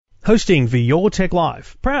Hosting for Your Tech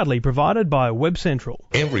Life, proudly provided by Web Central.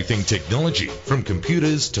 Everything technology, from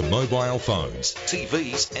computers to mobile phones,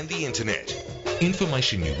 TVs and the internet.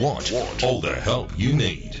 Information you want, all the help you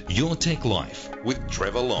need. Your Tech Life with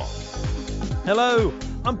Trevor Long. Hello,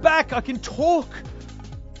 I'm back. I can talk.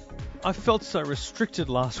 I felt so restricted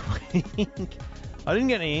last week. I didn't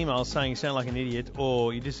get any emails saying you sound like an idiot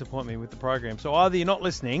or you disappoint me with the program. So either you're not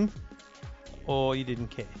listening or you didn't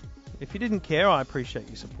care. If you didn't care, I appreciate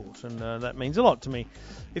your support, and that means a lot to me.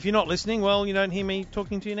 If you're not listening, well, you don't hear me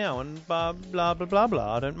talking to you now, and blah, blah, blah, blah,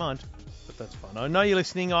 blah. I don't mind, but that's fine. I know you're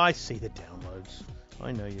listening. I see the downloads.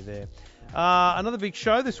 I know you're there. Another big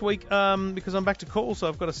show this week because I'm back to call, so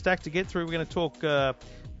I've got a stack to get through. We're going to talk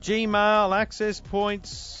Gmail, access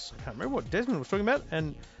points. I can't remember what Desmond was talking about,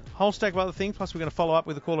 and a whole stack of other things. Plus, we're going to follow up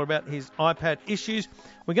with a caller about his iPad issues.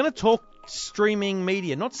 We're going to talk streaming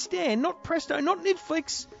media, not Stan, not Presto, not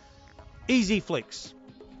Netflix. Easy Flicks.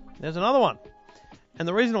 There's another one. And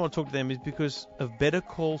the reason I want to talk to them is because of Better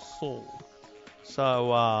Call Saul.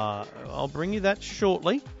 So I'll bring you that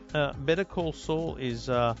shortly. Better Call Saul is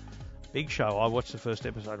a big show. I watched the first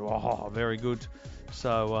episode. Oh, very good.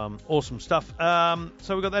 So awesome stuff.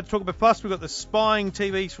 So we've got that to talk about. Plus, we've got the spying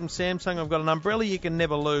TVs from Samsung. I've got an umbrella you can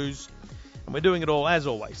never lose. And we're doing it all, as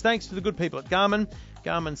always, thanks to the good people at Garmin.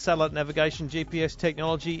 Garmin satellite navigation, GPS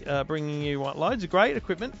technology, bringing you loads of great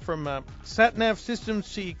equipment from sat-nav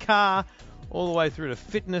systems to your car, all the way through to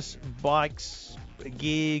fitness, bikes,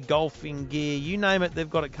 gear, golfing gear, you name it, they've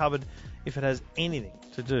got it covered. If it has anything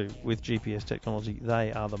to do with GPS technology,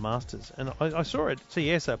 they are the masters. And I saw at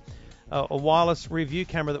CES a wireless rear view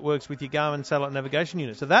camera that works with your Garmin satellite navigation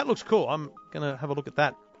unit. So that looks cool. I'm going to have a look at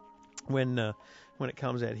that when it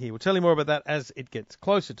comes out here. We'll tell you more about that as it gets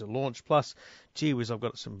closer to launch. Plus, gee whiz, I've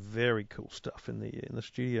got some very cool stuff in the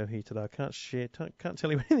studio here today. I can't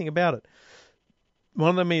tell you anything about it.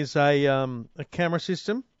 One of them is a camera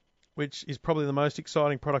system, which is probably the most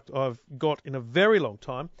exciting product I've got in a very long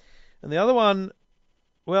time. And the other one,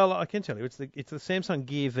 well, I can tell you, it's the Samsung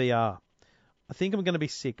Gear VR. I think I'm going to be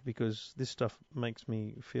sick because this stuff makes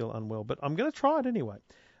me feel unwell, but I'm going to try it anyway.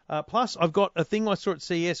 Plus, I've got a thing I saw at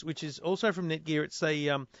CES, which is also from Netgear. It's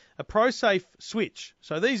a ProSafe switch.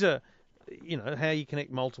 So these are, how you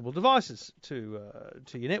connect multiple devices to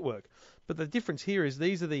your network. But the difference here is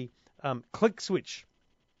these are the click switch.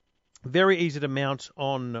 Very easy to mount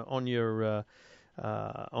on your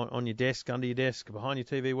desk, under your desk, behind your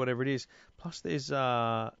TV, whatever it is. Plus, there's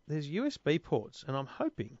USB ports, and I'm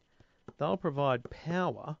hoping they'll provide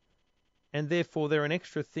power. And therefore, they're an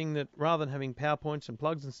extra thing that rather than having power points and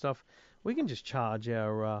plugs and stuff, we can just charge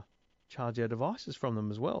our devices from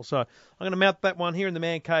them as well. So I'm going to mount that one here in the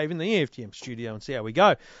man cave in the EFTM studio and see how we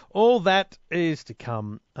go. All that is to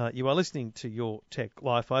come. You are listening to Your Tech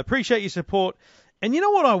Life. I appreciate your support. And you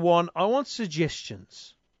know what I want? I want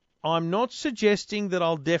suggestions. I'm not suggesting that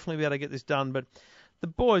I'll definitely be able to get this done, but the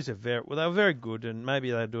boys are they were very good, and maybe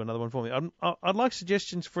they'll do another one for me. I'd like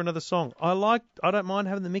suggestions for another song. I don't mind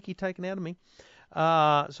having the Mickey taken out of me.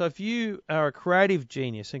 So if you are a creative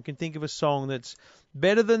genius and can think of a song that's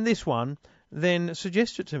better than this one, then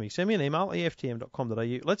suggest it to me. Send me an email,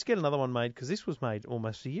 eftm.com.au. Let's get another one made, because this was made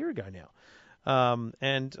almost a year ago now.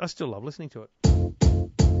 And I still love listening to it.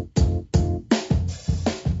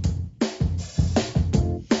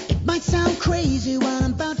 It might sound crazy what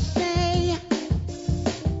I'm about to say.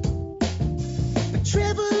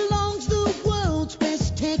 Trevor Long's the world's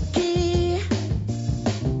best techie.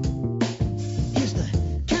 He's the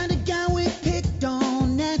kind of guy we picked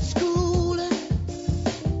on at school.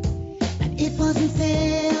 And it wasn't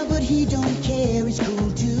fair, but he don't care. He's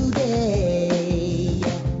cool today.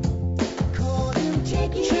 Call him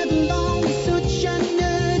techie. Trevor Long is such a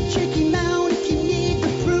nerd. Check him out if you need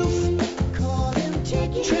the proof. Call him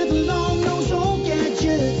techie. Trevor Long knows all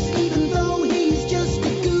gadgets, even though he's just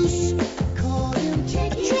a goose.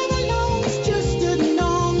 Trevor Long is just a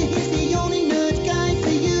nong. He's the only nerd guy for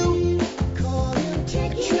you. Call him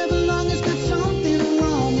techie. Trevor Long has got something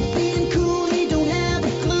wrong with being cool. He don't have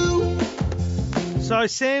a clue. So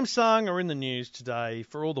Samsung are in the news today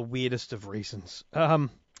for all the weirdest of reasons. They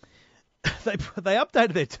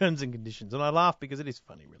updated their terms and conditions, and I laugh because it is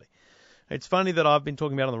funny, really. It's funny that I've been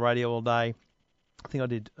talking about it on the radio all day. I think I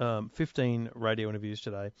did 15 radio interviews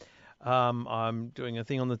today. I'm doing a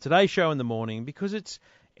thing on the Today Show in the morning because it's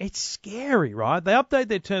scary, right? They update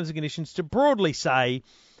their terms and conditions to broadly say,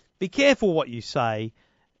 be careful what you say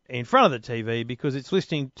in front of the TV because it's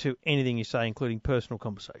listening to anything you say, including personal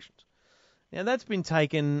conversations. Now, that's been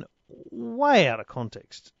taken way out of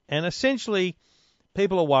context. And essentially,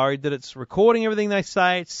 people are worried that it's recording everything they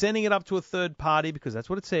say, it's sending it up to a third party because that's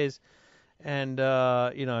what it says,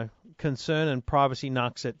 and concern and privacy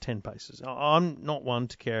knocks at 10 paces. I'm not one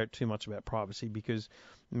to care too much about privacy because,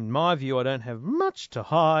 in my view, I don't have much to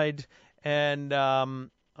hide, and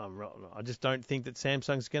I just don't think that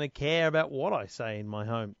Samsung's going to care about what I say in my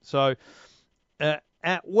home. So,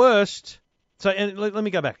 at worst, and let me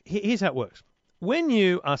go back. Here's how it works. When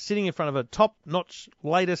you are sitting in front of a top-notch,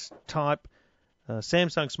 latest type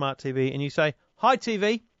Samsung Smart TV and you say, "Hi,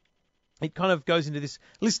 TV," it kind of goes into this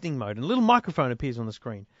listening mode and a little microphone appears on the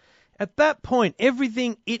screen. At that point,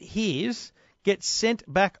 everything it hears gets sent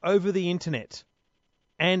back over the internet.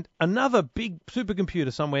 And another big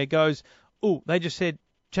supercomputer somewhere goes, "Oh, they just said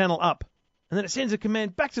channel up." And then it sends a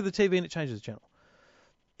command back to the TV and it changes the channel.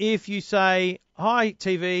 If you say, "Hi,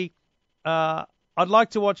 TV, I'd like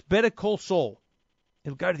to watch Better Call Saul,"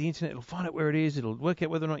 it'll go to the internet, it'll find out where it is, it'll work out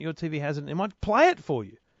whether or not your TV has it, and it might play it for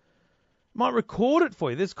you. It might record it for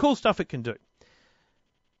you. There's cool stuff it can do.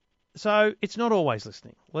 So it's not always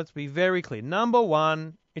listening. Let's be very clear. Number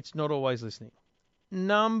one, it's not always listening.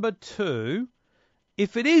 Number two,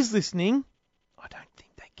 if it is listening, I don't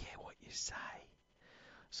think they care what you say.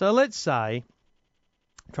 So let's say,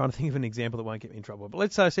 I'm trying to think of an example that won't get me in trouble, but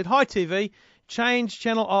let's say I said, "Hi, TV, change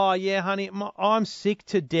channel." "Oh, yeah, honey, I'm sick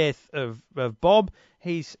to death of Bob.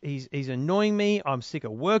 He's annoying me. I'm sick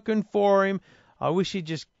of working for him. I wish he'd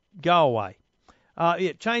just go away."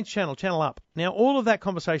 Change channel up. Now, all of that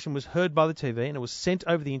conversation was heard by the TV and it was sent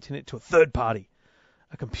over the internet to a third party,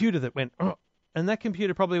 a computer that went, "Oh," and that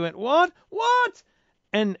computer probably went, "What?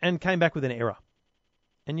 And came back with an error.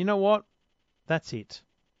 And you know what? That's it.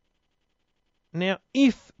 Now,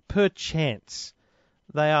 if perchance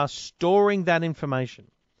they are storing that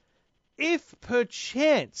information, if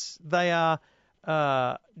perchance they are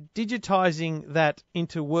digitizing that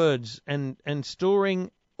into words and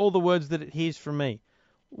storing all the words that it hears from me,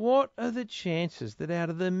 what are the chances that out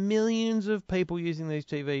of the millions of people using these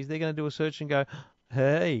TVs, they're going to do a search and go,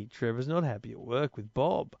 "Hey, Trevor's not happy at work with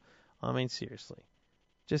Bob"? I mean, seriously.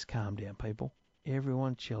 Just calm down, people.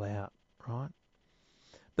 Everyone chill out, right?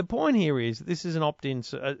 The point here is this is an opt-in.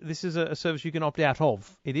 This is a service you can opt out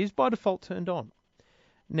of. It is by default turned on.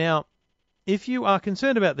 Now, if you are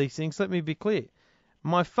concerned about these things, let me be clear.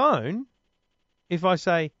 My phone, if I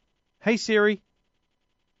say, "Hey Siri,"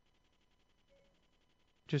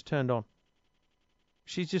 just turned on.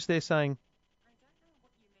 She's just there saying,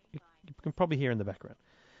 you can probably hear in the background.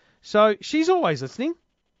 So she's always listening,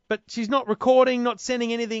 but she's not recording, not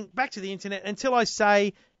sending anything back to the internet until I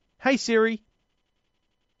say, "Hey Siri,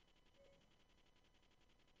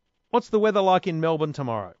 what's the weather like in Melbourne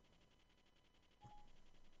tomorrow?"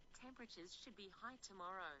 Temperatures should be high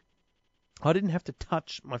tomorrow. I didn't have to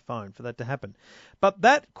touch my phone for that to happen. But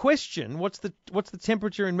that question, what's the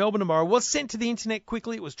temperature in Melbourne tomorrow, was sent to the internet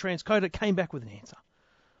quickly. It was transcoded. It came back with an answer.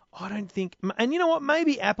 I don't think... And you know what?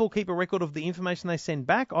 Maybe Apple keep a record of the information they send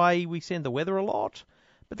back, i.e. we send the weather a lot.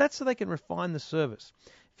 But that's so they can refine the service.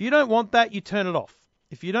 If you don't want that, you turn it off.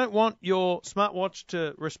 If you don't want your smartwatch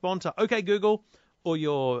to respond to "OK Google" or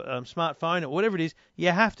your smartphone or whatever it is, you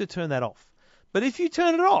have to turn that off. But if you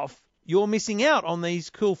turn it off, you're missing out on these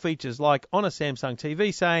cool features like on a Samsung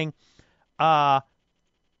TV saying, find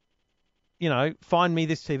me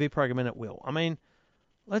this TV program and it will. I mean,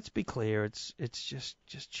 let's be clear. It's just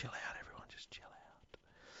chill out, everyone. Just chill out.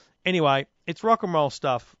 Anyway, it's rock and roll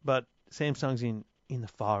stuff, but Samsung's in the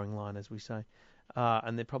firing line, as we say,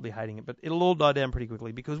 and they're probably hating it. But it'll all die down pretty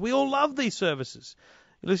quickly because we all love these services.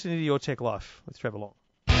 You're listening to Your Tech Life with Trevor Long.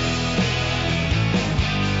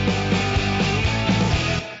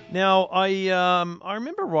 Now, I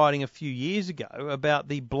remember writing a few years ago about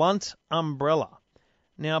the Blunt umbrella.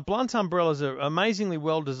 Now, Blunt umbrellas are amazingly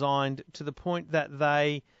well designed to the point that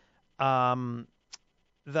they are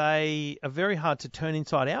very hard to turn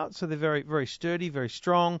inside out, so they're very, very sturdy, very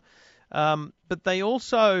strong. But they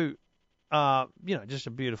also are, just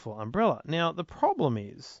a beautiful umbrella. Now, the problem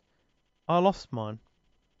is, I lost mine.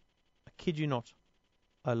 I kid you not,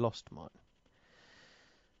 I lost mine.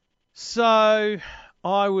 So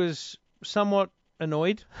I was somewhat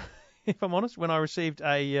annoyed, if I'm honest, when I received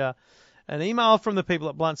an email from the people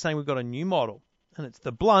at Blunt saying we've got a new model, and it's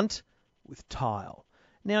the Blunt with Tile.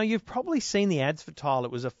 Now, you've probably seen the ads for Tile.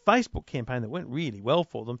 It was a Facebook campaign that went really well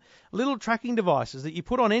for them. Little tracking devices that you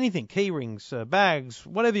put on anything, key rings, bags,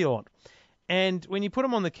 whatever you want. And when you put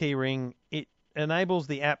them on the key ring, it enables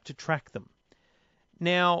the app to track them.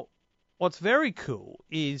 Now, what's very cool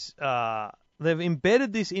is they've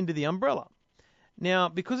embedded this into the umbrella. Now,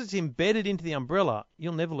 because it's embedded into the umbrella,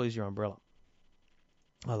 you'll never lose your umbrella.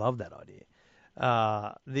 I love that idea.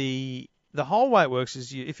 The whole way it works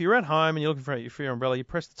is if you're at home and you're looking for your umbrella, you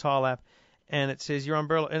press the Tile app, and it says your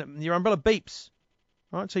umbrella beeps,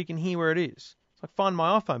 right? So you can hear where it is. It's like Find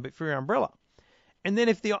My iPhone, but for your umbrella. And then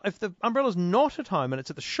if the umbrella's not at home and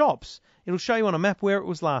it's at the shops, it'll show you on a map where it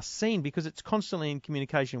was last seen because it's constantly in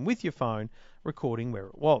communication with your phone, recording where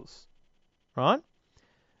it was, right?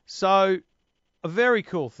 So a very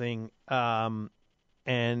cool thing, and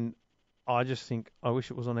I just think I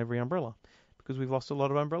wish it was on every umbrella because we've lost a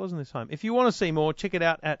lot of umbrellas in this home. If you want to see more, check it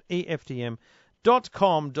out at eftm.com.au.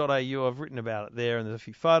 I've written about it there, and there's a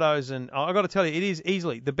few photos, and I've got to tell you, it is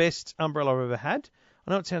easily the best umbrella I've ever had.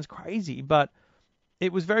 I know it sounds crazy, but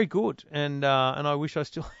it was very good, and I wish I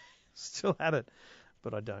still had it,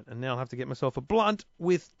 but I don't. And now I'll have to get myself a blunt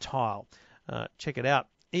with tile. Check it out,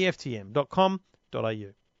 eftm.com.au.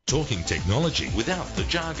 Talking technology without the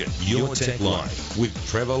jargon. Your Tech Life with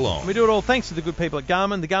Trevor Long. We do it all thanks to the good people at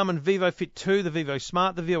Garmin. The Garmin Vivo Fit 2, the Vivo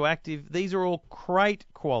Smart, the Vivo Active. These are all great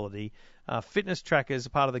quality fitness trackers,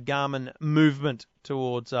 part of the Garmin movement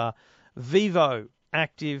towards Vivo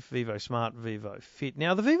Active, Vivo Smart, Vivo Fit.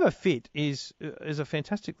 Now, the Vivo Fit is a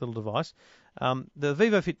fantastic little device. The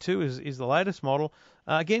Vivo Fit 2 is the latest model.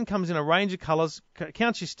 Again, comes in a range of colours,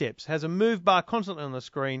 counts your steps, has a move bar constantly on the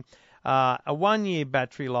screen, a 1-year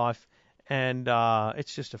battery life, and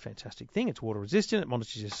it's just a fantastic thing. It's water resistant, it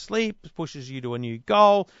monitors your sleep, pushes you to a new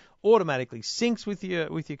goal, automatically syncs with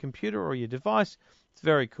your computer or your device. It's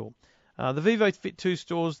very cool. The Vivo Fit 2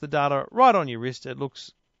 stores the data right on your wrist. It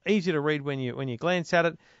looks easy to read when you glance at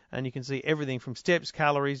it, and you can see everything from steps,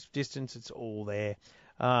 calories, distance. It's all there.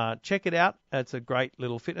 Check it out. It's a great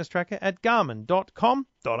little fitness tracker at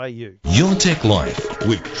garmin.com.au. Your Tech Life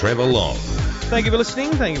with Trevor Long. Thank you for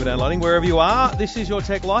listening. Thank you for downloading. Wherever you are, this is Your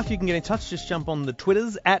Tech Life. You can get in touch. Just jump on the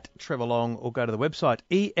Twitters at Trevor Long or go to the website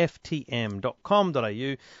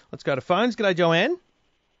eftm.com.au. Let's go to phones. G'day, Joanne.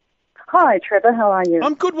 Hi, Trevor. How are you?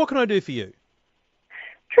 I'm good. What can I do for you?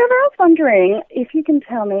 Trevor, I was wondering if you can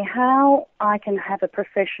tell me how I can have a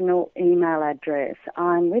professional email address.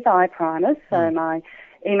 I'm with iPrimus, so my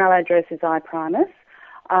email address is iPrimus,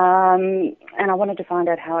 and I wanted to find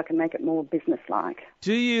out how I can make it more business-like.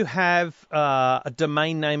 Do you have a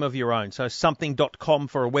domain name of your own, so something.com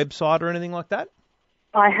for a website or anything like that?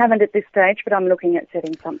 I haven't at this stage, but I'm looking at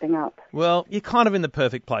setting something up. Well, you're kind of in the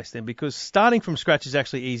perfect place then, because starting from scratch is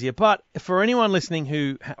actually easier. But for anyone listening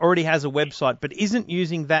who already has a website but isn't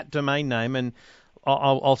using that domain name, and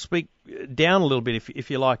I'll speak down a little bit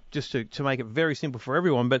if you like, just to make it very simple for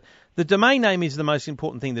everyone, but the domain name is the most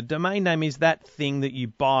important thing. The domain name is that thing that you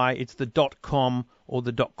buy. It's the .com or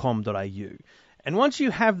the .com.au. And once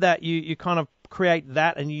you have that, you kind of create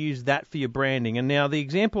that and you use that for your branding. And now the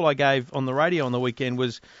example I gave on the radio on the weekend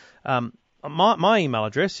was my email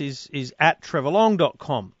address is at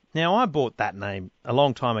trevorlong.com. Now, I bought that name a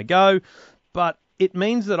long time ago, but it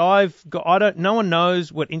means that no one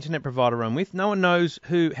knows what internet provider I'm with. No one knows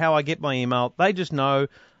how I get my email. They just know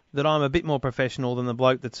that I'm a bit more professional than the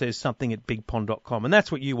bloke that says something at bigpond.com. And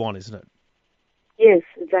that's what you want, isn't it? Yes,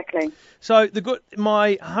 exactly. So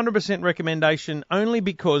my 100% recommendation, only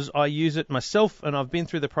because I use it myself and I've been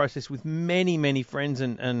through the process with many, many friends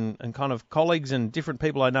and kind of colleagues and different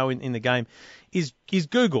people I know in the game, is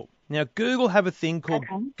Google. Now, Google have a thing called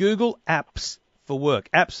Google Apps for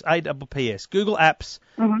Work. Apps, APPS. Google Apps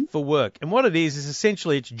for Work. And what it is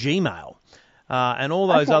essentially it's Gmail and all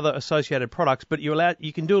those other associated products, but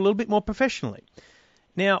you can do a little bit more professionally.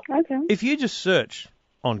 Now, if you just search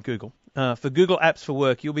on Google, for Google Apps for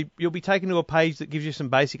Work, you'll be taken to a page that gives you some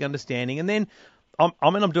basic understanding, and then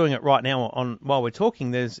I'm doing it right now while we're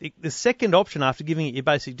talking. There's the second option after giving it your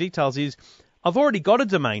basic details is I've already got a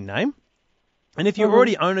domain name, and if you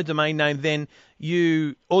already own a domain name, then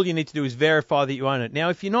all you need to do is verify that you own it. Now,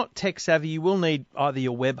 if you're not tech savvy, you will need either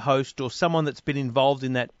your web host or someone that's been involved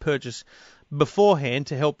in that purchase beforehand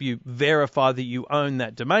to help you verify that you own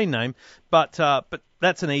that domain name. But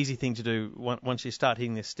that's an easy thing to do once you start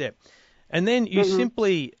hitting this step. And then you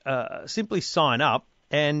simply sign up,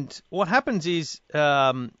 and what happens is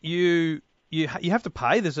you have to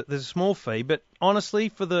pay. There's a small fee, but honestly,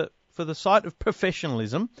 for the site of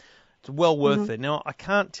professionalism, it's well worth it. Now, I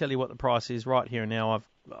can't tell you what the price is right here and now.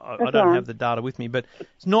 I don't have the data with me, but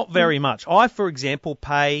it's not very much. I, for example,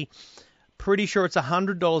 pay pretty sure it's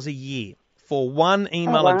 $100 a year for one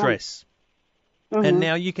email address. And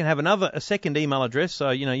now you can have a second email address. So,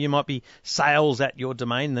 you might be sales at your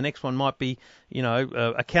domain. The next one might be,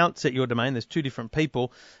 accounts at your domain. There's two different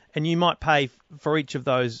people. And you might pay for each of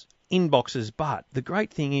those inboxes. But the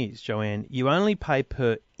great thing is, Joanne, you only pay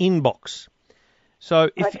per inbox. So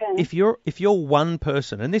if you're one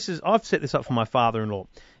person, and I've set this up for my father-in-law.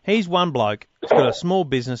 He's one bloke. He's got a small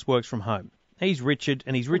business, works from home. He's Richard,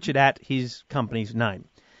 and he's Richard at his company's name.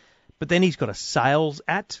 but then he's got a sales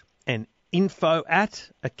at, an info at,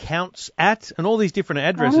 accounts at, and all these different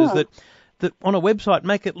addresses that on a website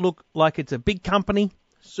make it look like it's a big company,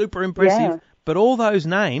 super impressive, Yeah. but all those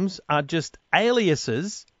names are just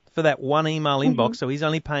aliases for that one email inbox, so he's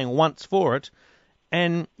only paying once for it.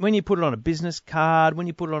 And when you put it on a business card, when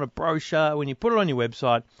you put it on a brochure, when you put it on your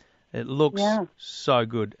website, it looks so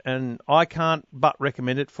good. And I can't but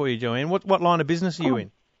recommend it for you, Joanne. What line of business are you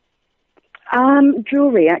in?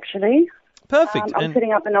 Jewellery, actually. Perfect. I'm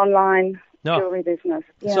setting up an online jewellery business.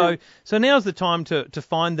 Yeah. So now's the time to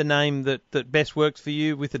find the name that best works for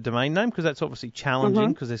you with a domain name, because that's obviously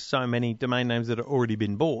challenging because there's so many domain names that have already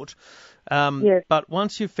been bought. Yes. But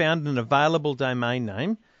once you've found an available domain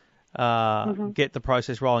name, get the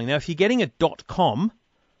process rolling. Now, if you're getting a .com,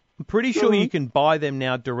 I'm pretty sure you can buy them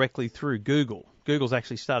now directly through Google. Google's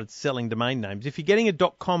actually started selling domain names. If you're getting a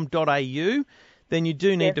 .com.au, then you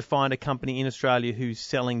do need to find a company in Australia who's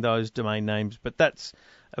selling those domain names. But that's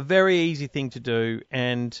a very easy thing to do,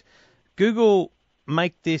 and Google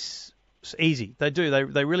make this easy. They do.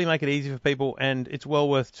 They really make it easy for people, and it's well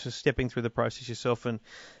worth just stepping through the process yourself. And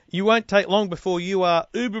you won't take long before you are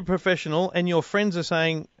uber professional, and your friends are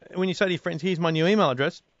saying, when you say to your friends, here's my new email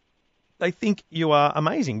address, they think you are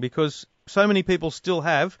amazing, because so many people still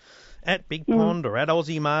have at Big Pond or at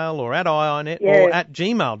Aussie Mail or at IINet or at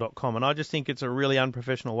gmail.com, and I just think it's a really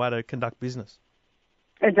unprofessional way to conduct business.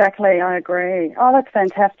 Exactly, I agree. Oh, that's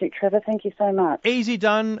fantastic, Trevor. Thank you so much. Easy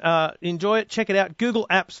done. Enjoy it. Check it out. Google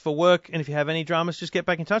Apps for work, and if you have any dramas, just get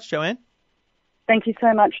back in touch, Joanne. Thank you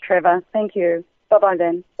so much, Trevor. Thank you. Bye-bye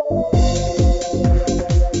then.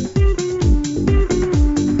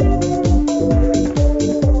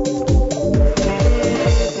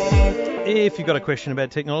 If you've got a question about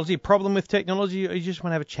technology, a problem with technology, or you just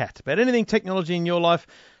want to have a chat about anything technology in your life,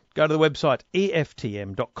 go to the website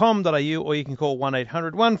eftm.com.au, or you can call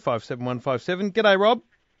 1800 157 157. G'day, Rob.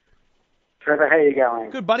 Trevor, how are you going?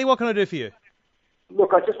 Good, buddy. What can I do for you?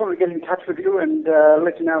 Look, I just wanted to get in touch with you and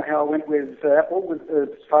let you know how I went with Apple as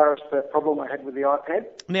far as the problem I had with the iPad.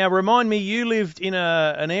 Now, remind me, you lived in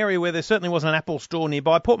an area where there certainly wasn't an Apple store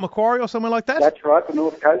nearby, Port Macquarie or somewhere like that? That's right, the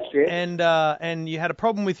North Coast, yeah. And you had a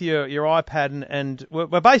problem with your iPad, and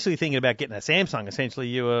we're basically thinking about getting a Samsung. Essentially,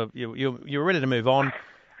 you were ready to move on.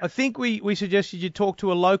 I think we suggested you talk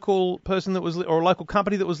to a local person or a local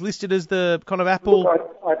company that was listed as the kind of Apple.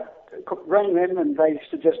 Look, I rang them and they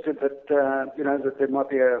suggested that that there might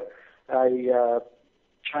be a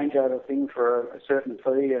changeover thing for a certain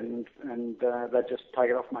fee, and they'd just take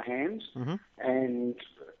it off my hands. And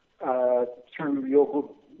through your good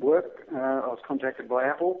work, I was contacted by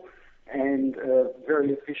Apple, and a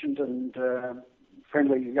very efficient and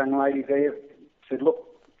friendly young lady there said, "Look,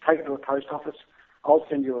 take it to the post office. I'll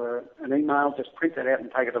send you an email, just print that out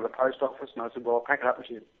and take it to the post office." And I said, "Well, I'll pack it up." And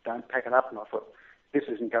she said, "Don't pack it up." And I thought, this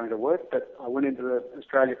isn't going to work. But I went into the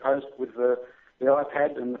Australia Post with the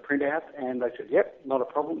iPad and the printout, and they said, "Yep, not a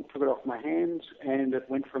problem." Took it off my hands, and it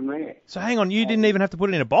went from there. So hang on, you didn't even have to put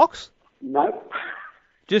it in a box? No.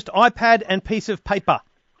 Just iPad and piece of paper?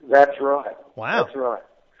 That's right. Wow. That's right.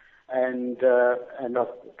 And I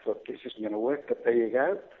thought, this isn't going to work, but there you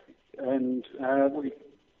go. And we,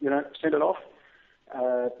 sent it off.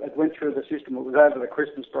 It went through the system. It was over the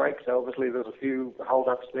Christmas break, so obviously there was a few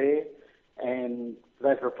hold-ups there, and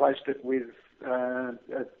they've replaced it with a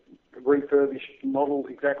refurbished model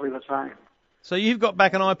exactly the same. So you've got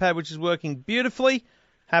back an iPad which is working beautifully.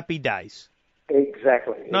 Happy days.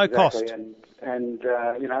 Exactly. No cost. And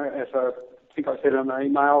as I think I said in the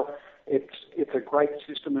email, it's a great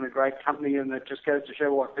system and a great company, and it just goes to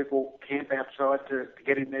show why people camp outside to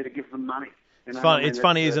get in there to give them money. It's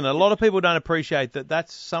funny, isn't it? A lot of people don't appreciate that.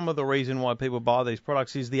 That's some of the reason why people buy these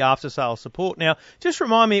products is the after-sales support. Now, just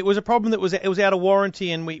remind me, it was a problem that was out of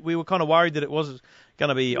warranty, and we were kind of worried that it was going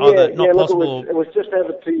to be either not possible. It was just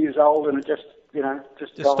over 2 years old, and it just died.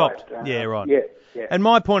 Stopped. Yeah, right. Yeah. And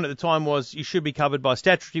my point at the time was you should be covered by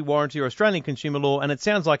statutory warranty or Australian consumer law, and it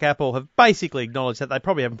sounds like Apple have basically acknowledged that. They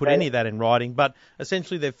probably haven't put any of that in writing, but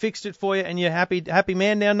essentially they've fixed it for you, and you're happy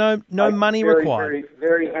man now. No money required.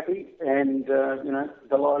 Very, very happy, and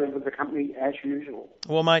delighted with the company as usual.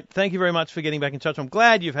 Well, mate, thank you very much for getting back in touch. I'm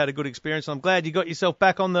glad you've had a good experience. I'm glad you got yourself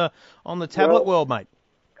back on the tablet world, mate.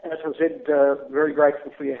 As I said, very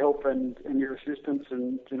grateful for your help and your assistance,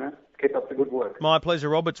 and keep up the good work. My pleasure,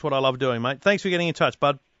 Rob. It's what I love doing, mate. Thanks for getting in touch,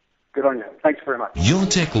 bud. Good on you. Thanks very much. Your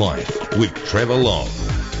Tech Life with Trevor Long.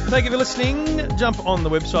 Thank you for listening. Jump on the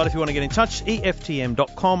website if you want to get in touch,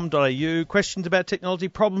 eftm.com.au. Questions about technology,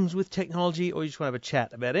 problems with technology, or you just want to have a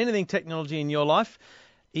chat about anything technology in your life,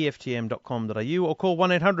 eftm.com.au, or call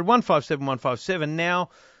 1800 157 157. Now,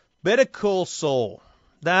 Better Call Saul.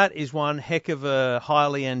 That is one heck of a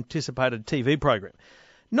highly anticipated TV program.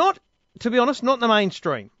 Not, to be honest, not in the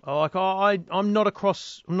mainstream. I'm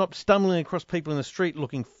not stumbling across people in the street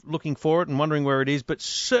looking for it and wondering where it is, but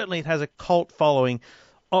certainly it has a cult following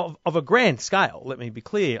of a grand scale, let me be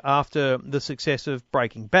clear, after the success of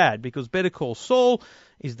Breaking Bad, because Better Call Saul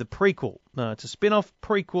is the prequel. It's a spin-off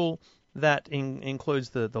prequel that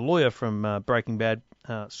includes the lawyer from Breaking Bad,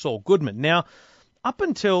 Saul Goodman. Now, up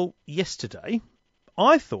until yesterday,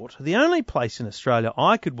 I thought the only place in Australia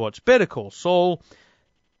I could watch Better Call Saul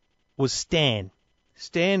was Stan.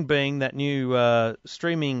 Stan being that new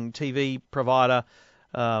streaming TV provider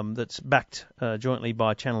that's backed jointly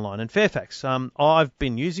by Channel 9 and Fairfax. I've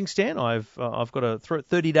been using Stan. I've got a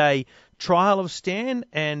 30-day trial of Stan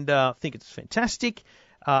and think it's fantastic.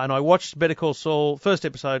 And I watched Better Call Saul first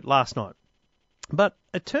episode last night. But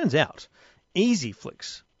it turns out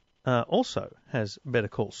EasyFlix also has Better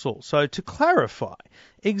Call Saul. So to clarify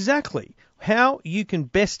exactly how you can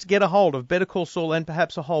best get a hold of Better Call Saul and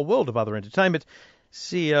perhaps a whole world of other entertainment,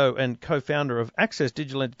 CEO and co-founder of Access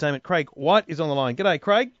Digital Entertainment, Craig White, is on the line. G'day,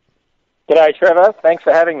 Craig. G'day, Trevor. Thanks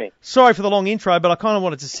for having me. Sorry for the long intro, but I kind of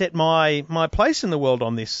wanted to set my place in the world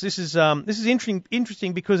on this. This is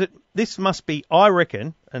interesting because this must be, I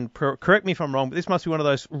reckon, and correct me if I'm wrong, but this must be one of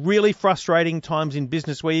those really frustrating times in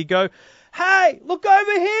business where you go, hey, look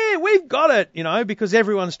over here, we've got it, because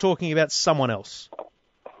everyone's talking about someone else.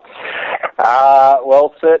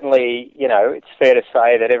 Well, certainly, it's fair to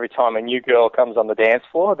say that every time a new girl comes on the dance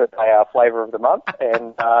floor that they are flavour of the month,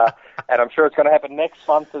 and I'm sure it's going to happen next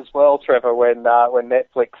month as well, Trevor, when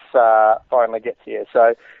Netflix finally gets here.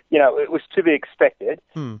 So, it was to be expected.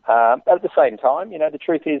 But at the same time, the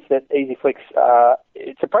truth is that EasyFlix,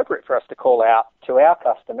 it's appropriate for us to call out to our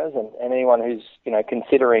customers and anyone who's,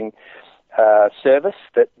 considering service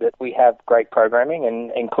that we have great programming,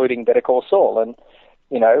 and including Better Call Saul. And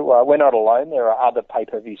we're not alone. There are other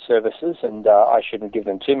pay-per-view services, and I shouldn't give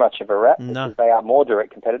them too much of a rap because they are more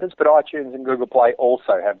direct competitors. But iTunes and Google Play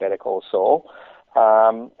also have Better Call Saul. But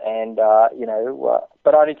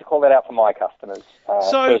I need to call that out for my customers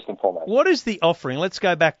first and foremost. What is the offering? Let's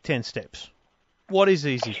go back 10 steps. What is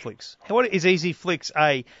EasyFlix? What is EasyFlix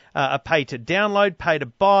a pay to download, pay to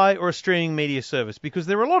buy, or a streaming media service? Because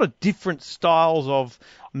there are a lot of different styles of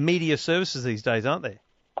media services these days, aren't there?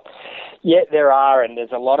 Yeah, there are, and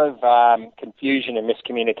there's a lot of confusion and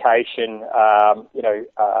miscommunication,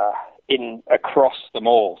 across them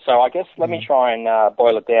all. So I guess let me try and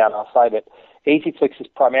boil it down. I'll say that EasyFlix is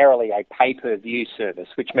primarily a pay-per-view service,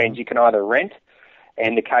 which means you can either rent.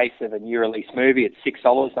 In the case of a new release movie, it's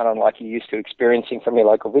 $6, not unlike you're used to experiencing from your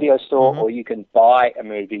local video store, or you can buy a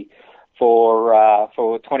movie for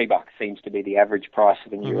 $20 seems to be the average price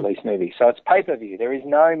of a new release movie. So it's pay-per-view. There is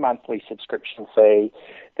no monthly subscription fee.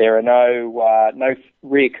 There are no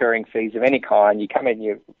reoccurring fees of any kind. You come in,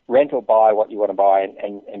 you rent or buy what you want to buy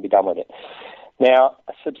and be done with it. Now,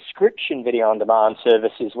 a subscription video on demand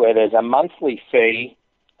service is where there's a monthly fee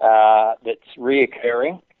that's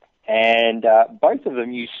reoccurring, and both of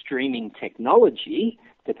them use streaming technology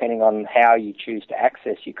depending on how you choose to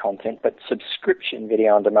access your content, but subscription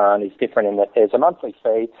video on demand is different in that there's a monthly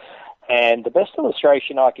fee, and the best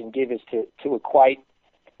illustration I can give is to equate,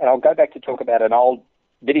 and I'll go back to talk about an old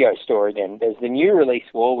video store again. There's the new release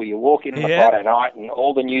wall where you walk in on a Friday night and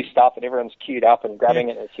all the new stuff and everyone's queued up and grabbing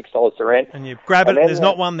it at $6 to rent. And you grab it, there's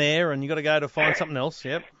not one there, and you've got to go to find something else,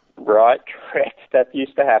 Right, correct. That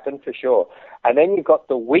used to happen for sure. And then you've got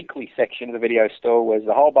the weekly section of the video store where there's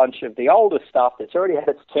a whole bunch of the older stuff that's already had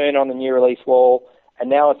its turn on the new release wall,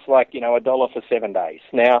 and now it's like, $1 for 7 days.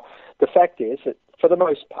 Now, the fact is that for the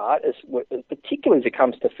most part, particularly as it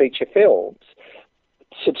comes to feature films,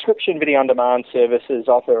 subscription video on demand services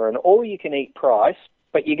offer an all-you-can-eat price,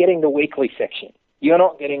 but you're getting the weekly section. You're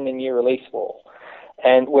not getting the new release wall.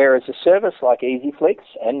 And whereas a service like EasyFlix,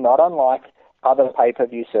 and not unlike other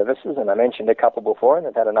pay-per-view services, and I mentioned a couple before, and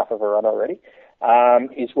they've had enough of a run already,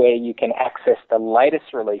 is where you can access the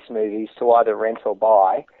latest release movies to either rent or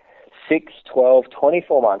buy 6, 12,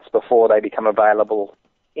 24 months before they become available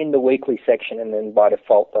in the weekly section, and then by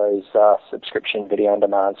default those subscription video on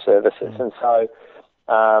demand services. And so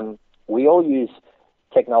we all use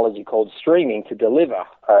technology called streaming to deliver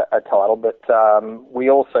a title, but we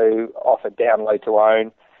also offer download to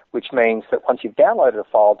own, which means that once you've downloaded a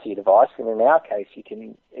file to your device, and in our case you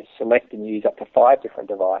can select and use up to 5 different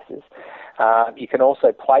devices, you can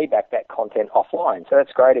also play back that content offline. So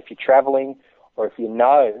that's great if you're traveling, or if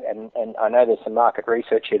and I know there's some market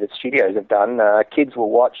research here that studios have done, kids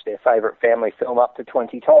will watch their favourite family film up to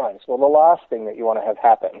 20 times. Well, the last thing that you want to have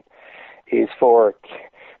happen is for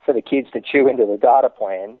the kids to chew into the data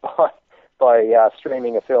plan by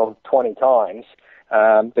streaming a film 20 times.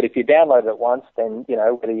 But if you download it once, then,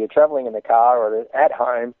 whether you're traveling in the car or at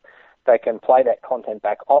home, they can play that content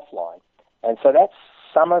back offline. And so that's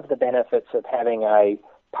some of the benefits of having a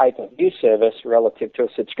pay-per-view service relative to a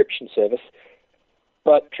subscription service.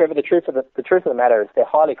 But, Trevor, the truth of the matter is they're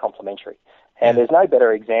highly complementary. And there's no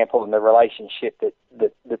better example than the relationship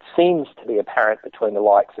that seems to be apparent between the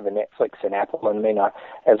likes of a Netflix and Apple. And,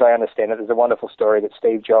 as I understand it, there's a wonderful story that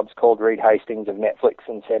Steve Jobs called Reed Hastings of Netflix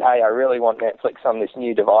and said, hey, I really want Netflix on this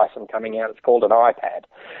new device I'm coming out. It's called an iPad.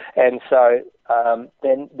 And so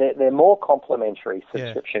then they're more complementary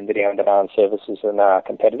subscription video on demand services than they are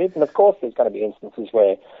competitive. And, of course, there's going to be instances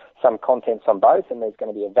where some content's on both and there's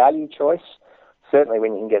going to be a value choice. Certainly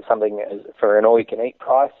when you can get something for an all-you-can-eat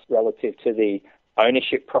price relative to the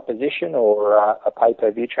ownership proposition or a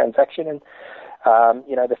pay-per-view transaction. And,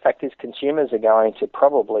 the fact is consumers are going to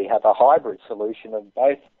probably have a hybrid solution of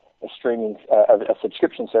both a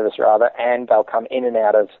subscription service rather, and they'll come in and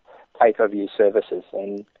out of pay-per-view services.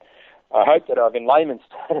 And I hope that I've, in layman's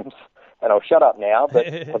terms, and I'll shut up now, but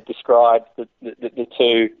I've described the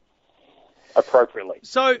two appropriately.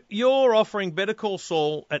 So you're offering Better Call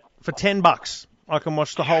Saul for $10. I can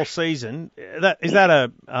watch the whole season. Is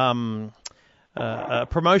that a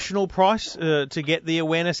promotional price to get the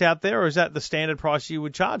awareness out there, or is that the standard price you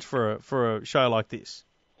would charge for a show like this?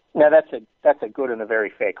 Now, that's a good and a very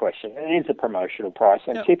fair question. It is a promotional price,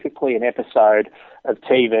 and typically an episode of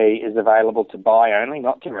TV is available to buy only,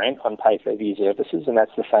 not to rent, on pay-per-view services, and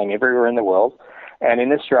that's the same everywhere in the world. And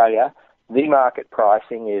in Australia, the market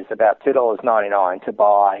pricing is about $2.99 to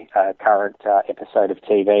buy a current episode of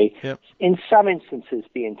TV. Yep. In some instances,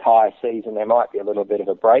 the entire season, there might be a little bit of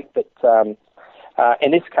a break, but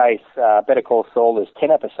in this case, Better Call Saul, there's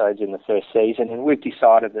 10 episodes in the first season, and we've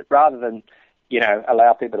decided that rather than,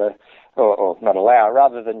 allow people to, or not allow,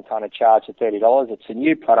 rather than kind of charge the $30, it's a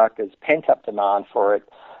new product, there's pent-up demand for it.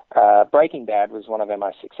 Breaking Bad was one of our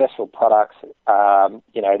most successful products,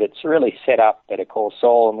 that's really set up Better Call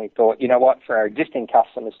Saul, and we thought, for our existing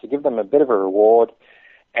customers to give them a bit of a reward,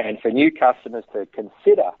 and for new customers to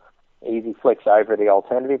consider EasyFlix over the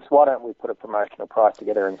alternatives, why don't we put a promotional price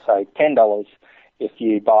together and say $10 if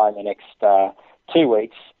you buy in the next 2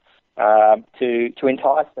 weeks to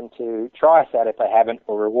entice them to try us out if they haven't,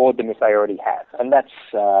 or reward them if they already have. And that's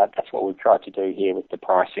what we've tried to do here with the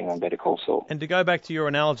pricing on Better Call Saul. And to go back to your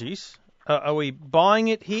analogies, are we buying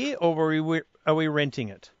it here, or are we renting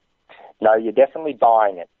it? No, you're definitely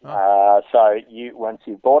buying it. Oh. So once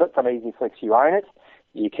you've bought it from EasyFlix, you own it.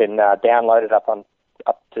 You can download it up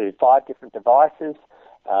to 5 different devices.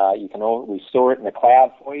 We store it in the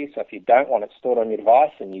cloud for you. So if you don't want it stored on your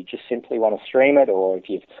device and you just simply want to stream it, or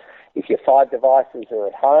if your 5 devices are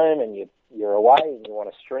at home and you're away and you want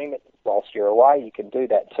to stream it whilst you're away, you can do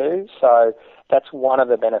that too. So that's one of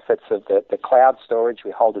the benefits of the cloud storage.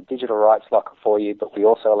 We hold a digital rights locker for you, but we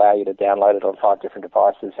also allow you to download it on 5 different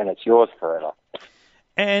devices, and it's yours forever.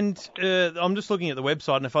 And I'm just looking at the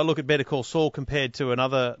website, and if I look at Better Call Saul compared to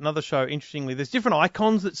another show, interestingly, there's different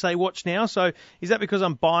icons that say Watch Now. So is that because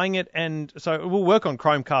I'm buying it, and so it will work on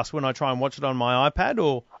Chromecast when I try and watch it on my iPad,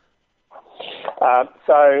 or?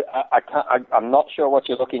 I'm not sure what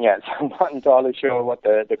you're looking at, so I'm not entirely sure what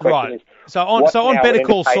the question is. So on Better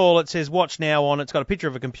Call Saul, it says Watch Now on. It's got a picture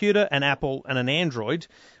of a computer, an Apple, and an Android.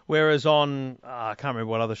 Whereas on, I can't remember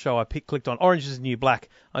what other show I clicked on, Orange is the New Black.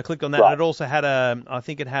 I clicked on that, and it also had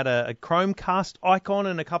a Chromecast icon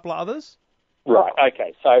and a couple of others. Right.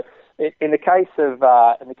 Okay. So in the case of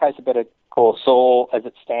Better Call Saul, as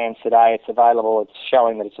it stands today, it's available. It's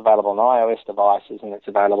showing that it's available on iOS devices, and it's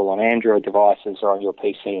available on Android devices or on your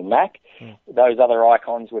PC and Mac. Those other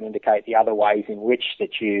icons would indicate the other ways in which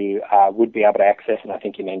that you would be able to access, and I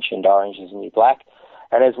think you mentioned Orange is the New Black.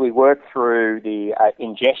 And as we work through the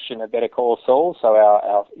ingestion of Better Call Saul, so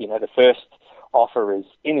our the first offer is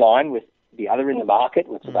in line with the other in the market,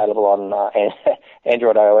 which is available on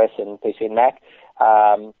Android, iOS, and PC and Mac.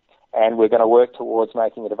 And we're going to work towards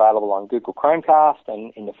making it available on Google Chromecast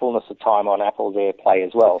and in the fullness of time on Apple's AirPlay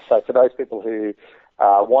as well. So for those people who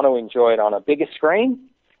want to enjoy it on a bigger screen,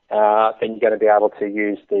 then you're going to be able to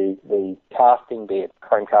use the casting, be it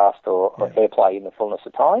Chromecast or AirPlay in the fullness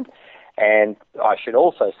of time. And I should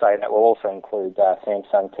also say that will also include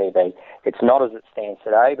Samsung TV. It's not as it stands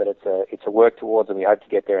today, but it's a work towards, and we hope to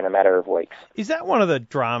get there in a matter of weeks. Is that one of the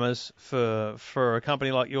dramas for a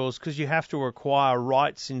company like yours? Because you have to acquire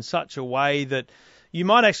rights in such a way that you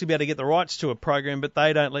might actually be able to get the rights to a program, but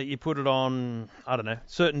they don't let you put it on, I don't know,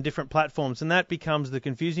 certain different platforms, and that becomes the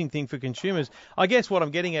confusing thing for consumers. I guess what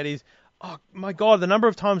I'm getting at is, Oh my God, the number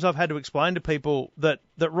of times I've had to explain to people that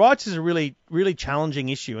rights is a really, really challenging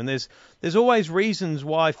issue, and there's always reasons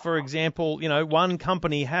why, for example, one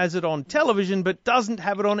company has it on television but doesn't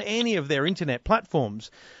have it on any of their internet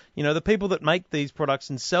platforms. The people that make these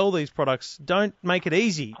products and sell these products don't make it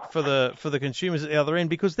easy for the consumers at the other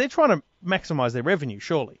end, because they're trying to maximise their revenue,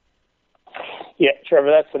 surely. Yeah,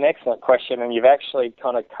 Trevor, that's an excellent question, and you've actually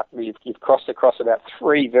you've crossed across about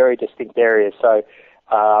three very distinct areas. So.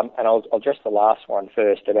 And I'll address the last one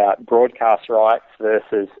first about broadcast rights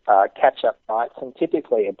versus catch-up rights. And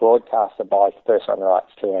typically a broadcaster buys first-run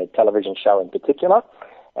rights to a television show in particular.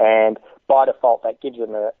 And by default, that gives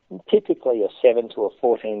them typically a 7 to a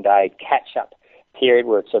 14-day catch-up period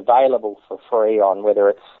where it's available for free on whether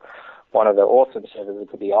it's one of the awesome services. It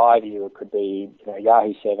could be iView, it could be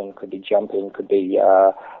Yahoo 7, it could be Jump In, it could be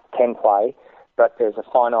 10Play. But there's a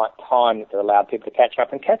finite time that they're allowed people to catch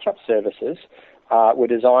up. And catch-up services were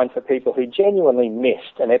designed for people who genuinely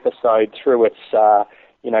missed an episode through its,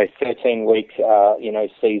 13-week,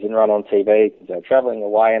 season run on TV. They're travelling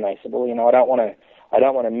away, and they said, well, I don't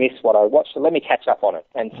want to miss what I watched, so let me catch up on it.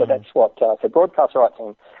 And so that's what, so broadcast rights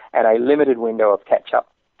and a limited window of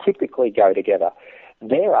catch-up typically go together.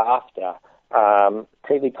 Thereafter,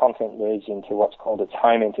 TV content moves into what's called its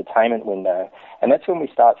home entertainment window, and that's when we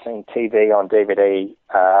start seeing TV on DVD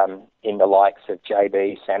in the likes of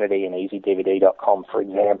JB, Sanity, and EasyDVD.com, for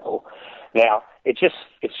example. Now, it's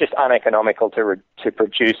just uneconomical to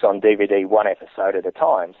produce on DVD one episode at a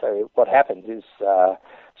time. So what happens is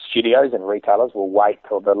studios and retailers will wait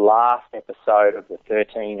till the last episode of the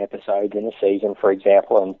 13 episodes in a season, for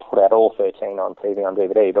example, and put out all 13 on TV on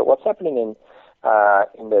DVD. But what's happening in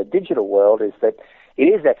the digital world is that it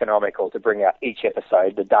is economical to bring out each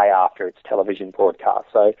episode the day after its television broadcast.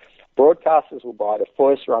 So broadcasters will buy the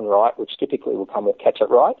first run right, which typically will come with catch-up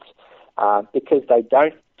rights, because they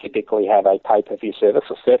don't typically have a pay-per-view service,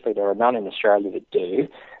 or certainly there are none in Australia that do.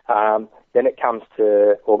 Then it comes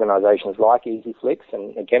to organisations like EasyFlix,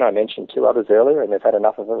 and again I mentioned two others earlier, and they've had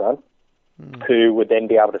enough of a run, who would then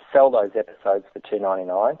be able to sell those episodes for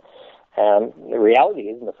 $2.99. The reality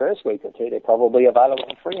is, in the first week or two, they're probably available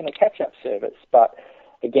for free in a catch-up service. But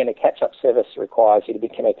again, a catch-up service requires you to be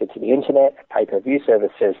connected to the internet. A pay-per-view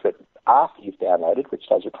service says that after you've downloaded, which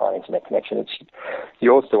does require internet connection, it's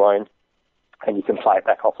yours to own, and you can play it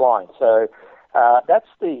back offline. So that's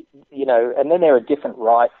and then there are different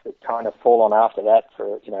rights that kind of fall on after that.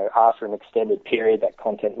 For after an extended period, that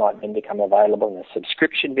content might then become available in a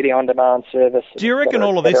subscription video-on-demand service. Do you reckon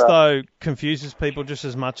all of this, though, confuses people just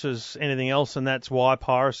as much as anything else, and that's why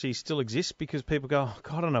piracy still exists? Because people go, oh,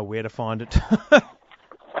 God, I don't know where to find it.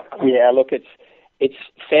 Yeah, look, it's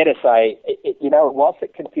fair to say, whilst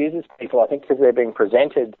it confuses people, I think because they're being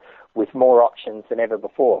presented with more options than ever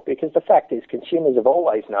before. Because the fact is, consumers have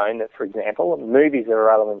always known that, for example, movies are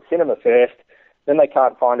available in cinema first, then they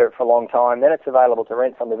can't find it for a long time, then it's available to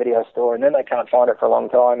rent from the video store, and then they can't find it for a long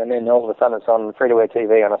time, and then all of a sudden it's on free-to-air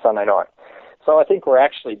TV on a Sunday night. So I think we're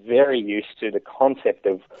actually very used to the concept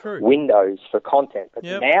of windows for content. But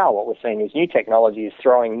now what we're seeing is new technology is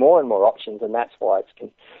throwing more and more options, and that's why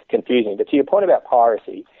it's confusing. But to your point about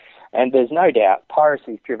piracy, and there's no doubt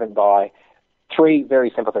piracy is driven by three very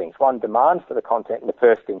simple things. One, demand for the content in the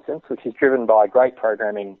first instance, which is driven by great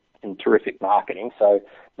programming and terrific marketing. So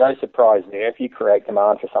no surprise there. If you create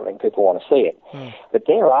demand for something, people want to see it. But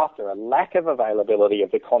thereafter, a lack of availability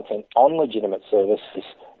of the content on legitimate services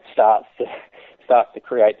starts to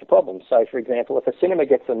create the problem. So, for example, if a cinema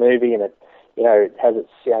gets a movie and it has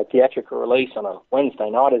its theatrical release on a Wednesday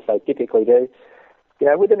night, as they typically do,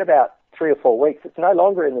 within about 3 or 4 weeks, it's no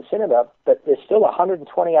longer in the cinema, but there's still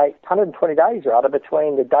 120 days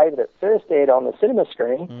between the day that it first aired on the cinema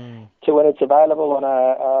screen to when it's available on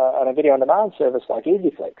a video-on-demand service like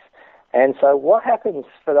EasyFlix. And so what happens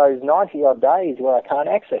for those 90-odd days where I can't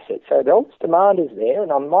access it? So all this demand is there,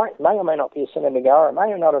 and I may or may not be a cinema goer, I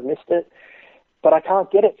may or not have missed it, but I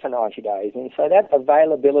can't get it for 90 days. And so that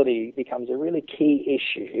availability becomes a really key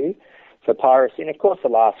issue for piracy. And, of course, the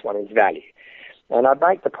last one is value. And I'd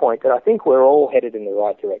make the point that I think we're all headed in the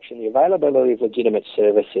right direction. The availability of legitimate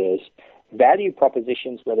services, value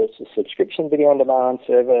propositions, whether it's a subscription video-on-demand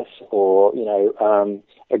service or,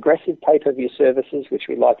 aggressive pay-per-view services, which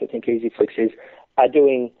we like to think EasyFlix is, are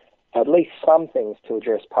doing at least some things to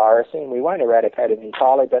address piracy. And we won't eradicate it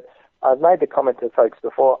entirely, but I've made the comment to folks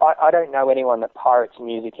before, I don't know anyone that pirates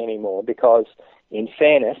music anymore because, in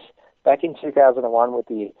fairness, back in 2001 with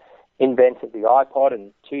the invent of the iPod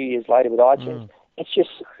and 2 years later with iTunes, it's just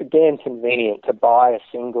damn convenient to buy a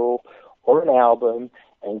single or an album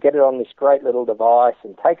and get it on this great little device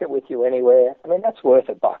and take it with you anywhere. I mean, that's worth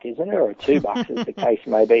 $1, isn't it? Or $2, as the case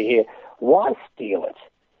may be here. Why steal it?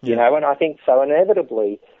 You know, and I think so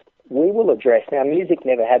inevitably we will address. Now, music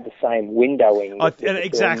never had the same windowing.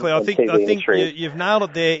 Exactly. I think you've nailed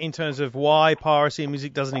it there in terms of why piracy in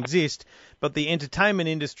music doesn't exist. But the entertainment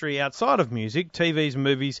industry outside of music, TVs and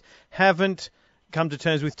movies, haven't come to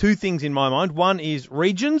terms with two things in my mind. One is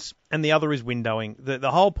regions, and the other is windowing.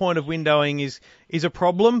 The whole point of windowing is a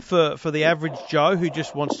problem for the average Joe who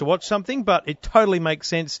just wants to watch something, but it totally makes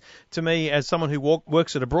sense to me as someone who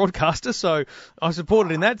works at a broadcaster, so I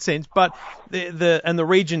support it in that sense. But the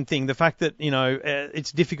region thing, the fact that, you know,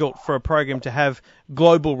 it's difficult for a program to have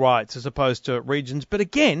global rights as opposed to regions. But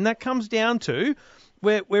again, that comes down to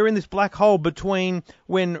we're in this black hole between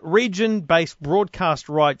when region-based broadcast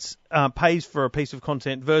rights pays for a piece of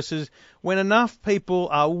content versus when enough people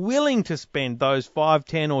are willing to spend those $5,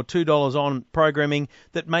 $10 or $2 on programming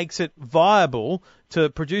that makes it viable to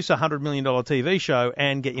produce a $100 million TV show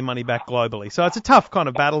and get your money back globally. So it's a tough kind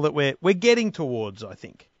of battle that we're getting towards, I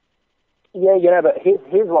think. Yeah, you know, but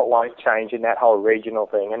here's what won't change in that whole regional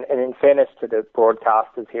thing. And in fairness to the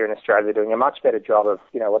broadcasters here in Australia, they're doing a much better job of,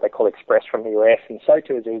 you know, what they call express from the US, and so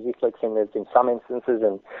too is EasyFlix, and there's in some instances,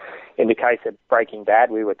 and in the case of Breaking Bad,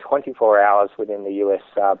 we were 24 hours within the US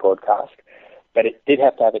broadcast, but it did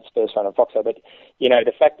have to have its first run on Foxtel. But, you know,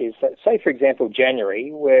 the fact is that, say, for example,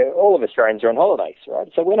 January, where all of Australians are on holidays, right?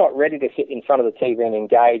 So we're not ready to sit in front of the TV and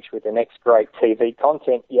engage with the next great TV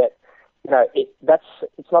content yet. You know,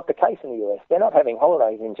 it's not the case in the US. They're not having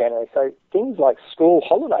holidays in January. So things like school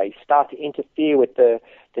holidays start to interfere with the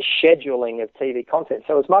scheduling of TV content.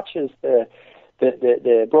 So as much as the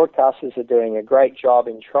broadcasters are doing a great job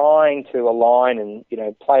in trying to align and, you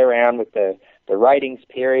know, play around with the ratings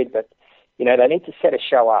period, but, you know, they need to set a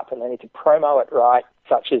show up and they need to promo it right,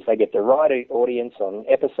 such as they get the right audience on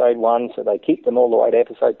episode 1, so they keep them all the way to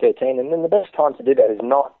episode 13. And then the best time to do that is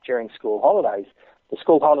not during school holidays. The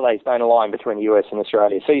school holidays don't align between the US and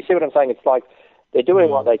Australia. So you see what I'm saying? It's like they're doing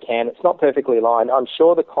what they can. It's not perfectly aligned. I'm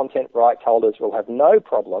sure the content rights holders will have no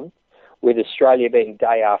problem with Australia being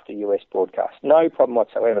day after US broadcast. No problem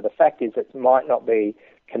whatsoever. The fact is it might not be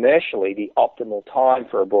commercially the optimal time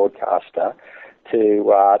for a broadcaster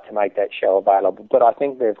to make that show available. But I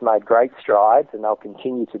think they've made great strides and they'll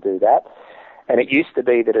continue to do that. And it used to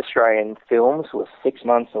be that Australian films were 6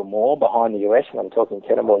 months or more behind the US, and I'm talking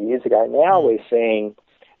 10 or more years ago. Now we're seeing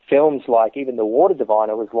films like even The Water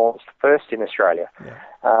Diviner was launched first in Australia. Yeah.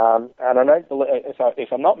 And I don't believe,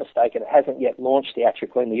 if I'm not mistaken, it hasn't yet launched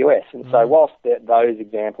theatrically in the US. And so whilst those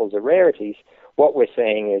examples are rarities, what we're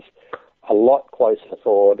seeing is a lot closer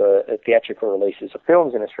for the theatrical releases of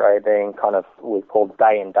films in Australia being kind of, we call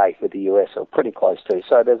day and date with the US, or pretty close to.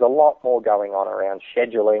 So there's a lot more going on around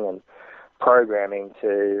scheduling and programming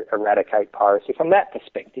to eradicate piracy from that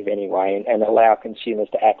perspective anyway, and allow consumers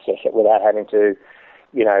to access it without having to,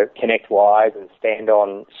 you know, connect wires and stand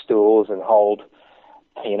on stools and hold,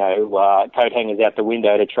 you know, coat hangers out the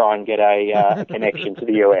window to try and get a connection to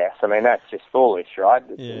the US. I mean, that's just foolish, right?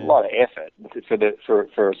 It's a lot of effort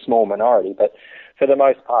for a small minority, but for the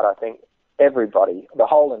most part, I think everybody, the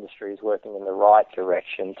whole industry is working in the right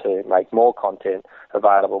direction to make more content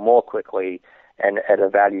available more quickly and at a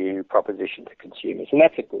value proposition to consumers, and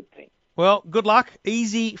that's a good thing. Well, good luck.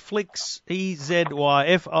 EasyFlix,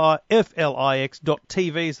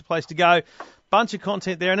 EasyFlix.tv is the place to go. Bunch of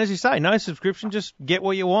content there, and as you say, no subscription, just get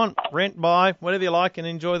what you want, rent, buy, whatever you like, and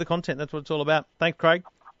enjoy the content. That's what it's all about. Thanks, Craig.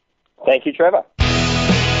 Thank you, Trevor.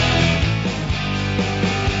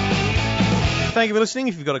 Thank you for listening.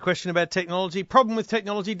 If you've got a question about technology, problem with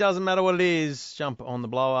technology, doesn't matter what it is, jump on the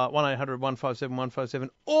blower, 1-800-157-157,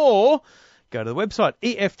 or go to the website,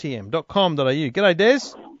 eftm.com.au. G'day,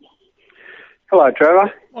 Des. Hello,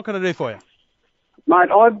 Trevor. What can I do for you?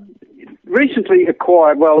 Mate, I've recently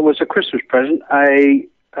acquired, well, it was a Christmas present, a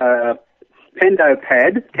Pendo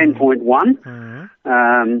Pad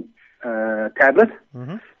 10.1 tablet,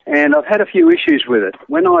 and I've had a few issues with it.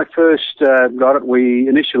 When I first got it, we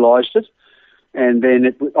initialised it, and then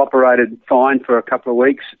it operated fine for a couple of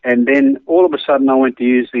weeks, and then all of a sudden I went to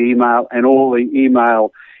use the email, and all the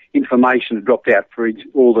email information had dropped out for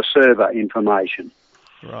all the server information.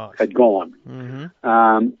 Right. Had gone. And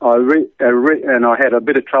I had a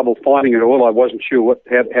bit of trouble finding it all. I wasn't sure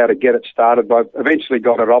how to get it started, but I eventually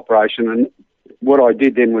got it operation. And what I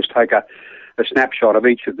did then was take a snapshot of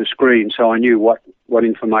each of the screens, so I knew what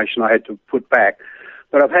information I had to put back.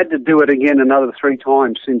 But I've had to do it again another 3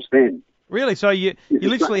 times since then. Really? So you're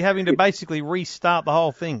literally having to basically restart the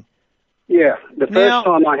whole thing? Yeah, the first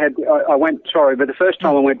time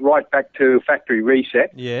I went right back to factory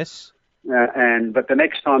reset. Yes. but the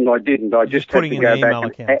next time I didn't. I just had to go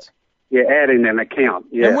back and add in an account.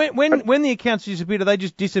 Yeah. And when the accounts disappear, do they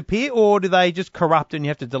just disappear, or do they just corrupt and you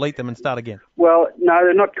have to delete them and start again? Well, no,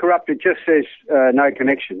 they're not corrupt. It just says no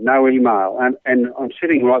connection, no email, and I'm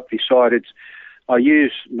sitting right beside it.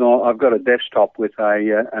 I've got a desktop with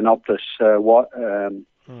an Optus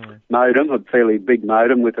modem, a fairly big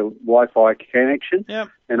modem with a Wi-Fi connection,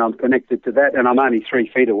 and I'm connected to that, and I'm only 3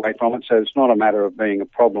 feet away from it, so it's not a matter of being a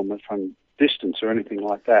problem from distance or anything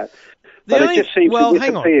like that. But it just seems to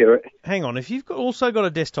disappear. Hang on. If you've also got a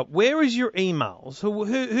desktop, where is your emails?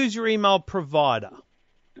 Who's your email provider?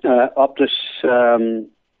 Optus.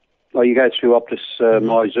 You go through Optus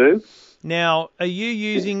MyZoo. Now, are you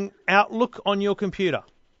using Outlook on your computer?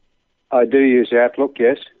 I do use Outlook,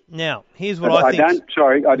 yes. Now, here's what I think.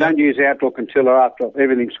 I don't use Outlook until after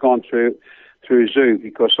everything's gone through Zoo,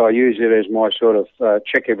 because I use it as my sort of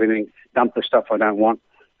check everything, dump the stuff I don't want,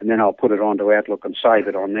 and then I'll put it onto Outlook and save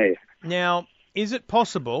it on there. Now, is it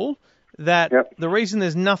possible that the reason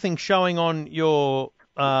there's nothing showing on your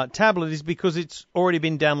tablet is because it's already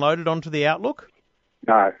been downloaded onto the Outlook?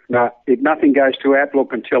 No. Nothing goes to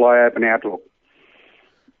Outlook until I open Outlook.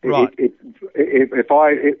 Right.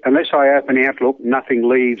 Unless I open Outlook, nothing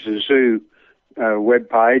leaves the Zoo web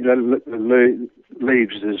page.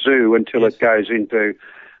 Leaves the Zoo until it goes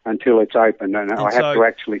until it's open, and I have to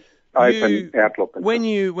actually open Outlook. When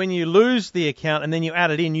you lose the account and then you add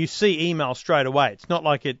it in, you see email straight away. It's not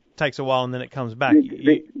like it takes a while and then it comes back.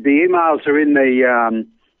 The emails are in the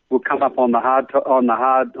will come up on the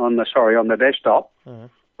desktop,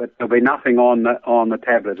 but there'll be nothing on the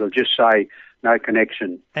tablet. It'll just say no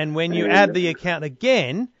connection. And when you add the account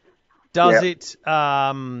again, does the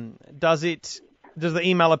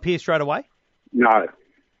email appear straight away? No.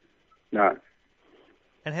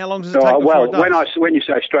 And how long does it take before it does? When you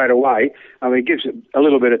say straight away, it gives it a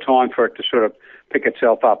little bit of time for it to sort of pick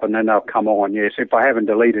itself up, and then they'll come on, yes. If I haven't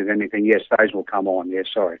deleted anything, yes, those will come on, yes,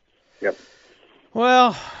 sorry. Yep.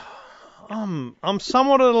 Well, I'm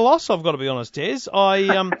somewhat at a loss, I've got to be honest, Des.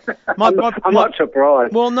 I'm not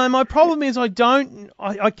surprised. Well, no, my problem is I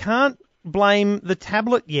can't blame the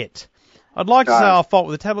tablet yet. I'd like to say I'll fault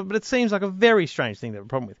with the tablet, but it seems like a very strange thing to have a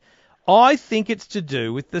problem with. I think it's to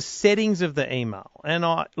do with the settings of the email. And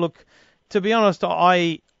to be honest,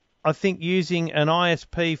 I think using an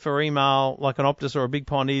ISP for email like an Optus or a Big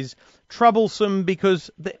Pond is troublesome because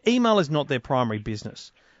the email is not their primary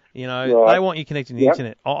business. They want you connecting to the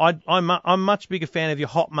internet. I'm a much bigger fan of your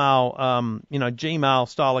Hotmail, Gmail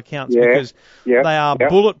style accounts because they are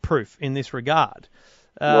bulletproof in this regard.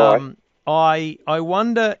 I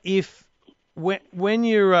wonder if when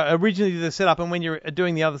you're originally the setup and when you're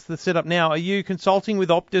doing the setup now, are you consulting with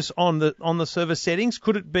Optus on the server settings?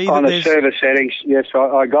 Could it be on the server settings? Yes,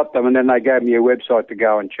 I got them, and then they gave me a website to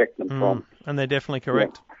go and check them from. And they're definitely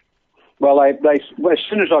correct. Yeah. Well, they as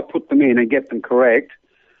soon as I put them in and get them correct,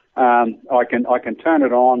 I can turn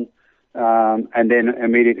it on, and then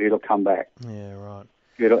immediately it'll come back. Yeah, right.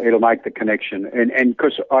 It'll make the connection, and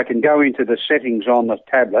because I can go into the settings on the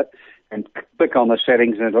tablet and click on the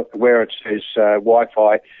settings, and where it says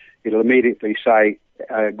Wi-Fi, it'll immediately say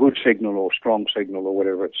good signal or strong signal or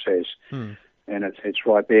whatever it says, and it's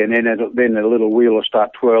right there. And then the little wheel will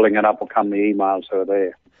start twirling, and up will come the emails that are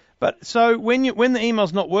there. But so when the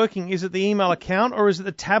email's not working, is it the email account or is it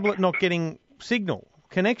the tablet not getting signal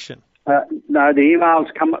connection? No, the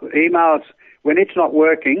emails when it's not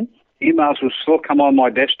working, emails will still come on my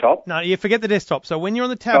desktop. No, you forget the desktop. So when you're on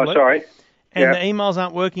the tablet. Oh, sorry. And the emails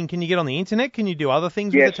aren't working, can you get on the internet? Can you do other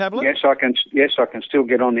things with the tablet? Yes, I can. Yes, I can still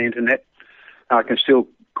get on the internet. I can still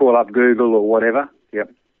call up Google or whatever.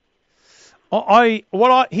 Yep.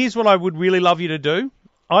 Here's what I would really love you to do.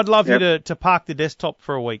 I'd love you to park the desktop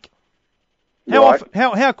for a week.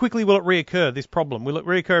 How quickly will it reoccur, this problem? Will it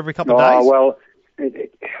reoccur every couple of days? Well,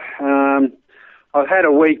 I've had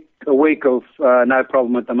a week of no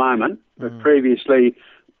problem at the moment, but previously,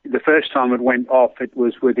 the first time it went off, it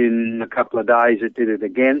was within a couple of days it did it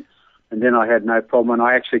again, and then I had no problem. And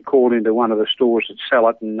I actually called into one of the stores that sell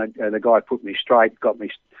it, and the guy put me straight, got me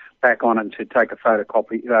back on it, and said take a photo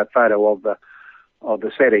of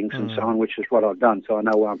the settings and so on, which is what I've done, so I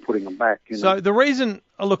know where I'm putting them back. So the reason,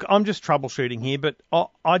 look, I'm just troubleshooting here, but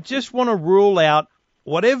I just want to rule out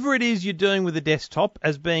whatever it is you're doing with the desktop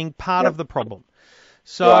as being part of the problem.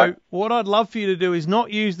 So what I'd love for you to do is not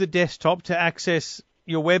use the desktop to access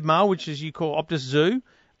your webmail, which is you call Optus Zoo,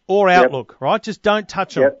 or Outlook, right? Just don't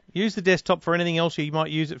touch them. Use the desktop for anything else you might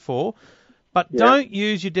use it for, but don't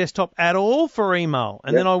use your desktop at all for email.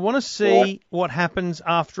 And then I want to see what happens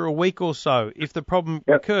after a week or so if the problem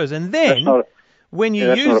occurs. And then when you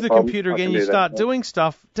that's not use a the problem. computer I again, can you do that, start yeah. doing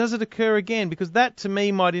stuff, does it occur again? Because that, to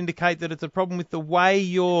me, might indicate that it's a problem with the way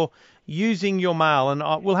you're using your mail. And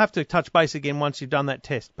we'll have to touch base again once you've done that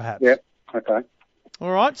test, perhaps. Yep. Okay.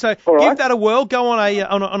 All right, so All give right. that a whirl. Go on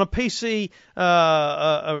a PC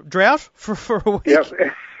drought for a week Yep.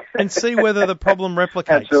 and see whether the problem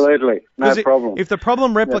replicates. Absolutely. No 'Cause problem. If the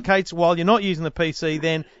problem replicates while you're not using the PC,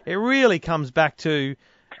 then it really comes back to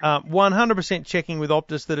 100% checking with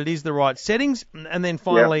Optus that it is the right settings, and then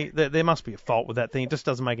finally there must be a fault with that thing. It just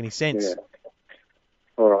doesn't make any sense. Yeah.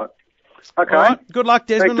 All right. Okay. All right. Good luck,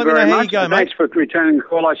 Desmond. Thank you Let me know very how much. you go, mate. Thanks for returning the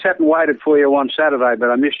call. I sat and waited for you on Saturday,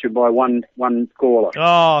 but I missed you by one caller.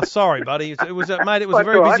 Oh, sorry, buddy. It was mate. It was a That's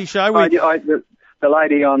very all right. busy show. The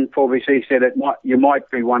lady on 4BC said you might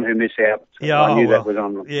be one who missed out. So Yeah, I knew well, that was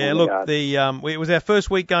on. Yeah, on look, the it was our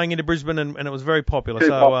first week going into Brisbane, and it was very popular. Too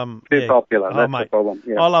yeah. popular. Oh, That's mate. the problem.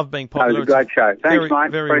 Yeah. I love being popular. No, it was a great show. Thanks, very,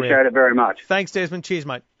 mate. very Appreciate rare. it very much. Thanks, Desmond. Cheers,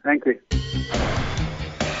 mate. Thank you.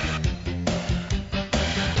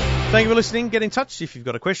 Thank you for listening. Get in touch if you've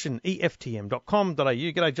got a question. EFTM.com.au.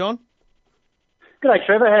 G'day, John. G'day,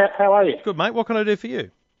 Trevor. How are you? Good, mate. What can I do for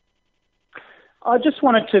you? I just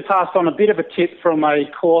wanted to pass on a bit of a tip from a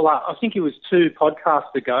caller. I think it was 2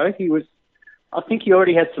 podcasts ago. I think he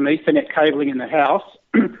already had some Ethernet cabling in the house,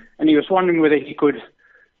 and he was wondering whether he could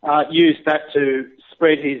use that to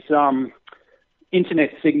spread his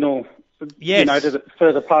internet signal. Yes. To the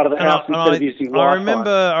further part of the house instead of using Wi-Fi.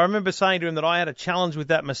 I remember saying to him that I had a challenge with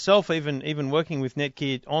that myself, even working with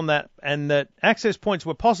Netgear on that, and that access points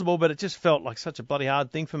were possible, but it just felt like such a bloody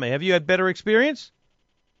hard thing for me. Have you had better experience?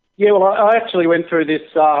 Yeah, well, I actually went through this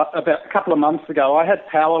about a couple of months ago. I had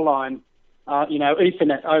Powerline,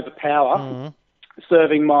 Ethernet over power,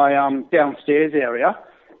 serving my downstairs area,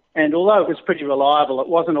 and although it was pretty reliable, it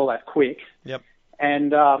wasn't all that quick. Yep.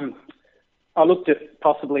 And I looked at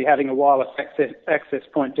possibly having a wireless access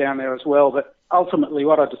point down there as well, but ultimately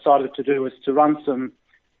what I decided to do was to run some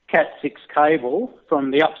Cat6 cable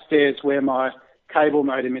from the upstairs where my cable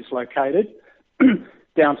modem is located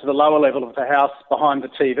down to the lower level of the house behind the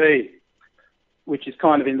TV, which is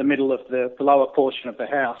kind of in the middle of the lower portion of the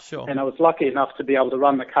house. Sure. And I was lucky enough to be able to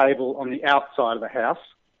run the cable on the outside of the house,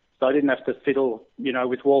 so I didn't have to fiddle,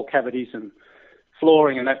 with wall cavities and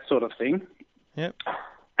flooring and that sort of thing. Yep.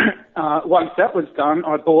 Once that was done,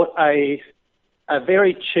 I bought a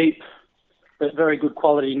very cheap but very good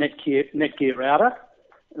quality Netgear router.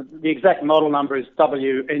 The exact model number is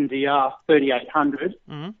WNDR 3800.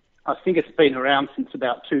 Mm-hmm. I think it's been around since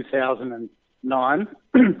about 2009.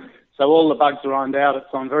 So all the bugs are ironed out.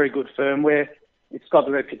 It's on very good firmware. It's got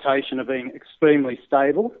the reputation of being extremely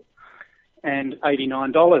stable. And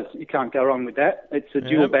 $89, you can't go wrong with that. It's a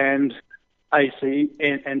dual band AC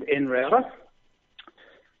and N router.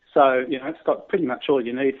 So, it's got pretty much all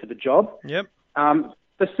you need for the job. Yep.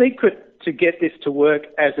 The secret to get this to work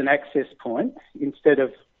as an access point, instead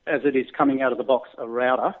of, as it is coming out of the box, a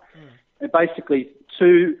router, are basically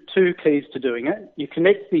two keys to doing it. You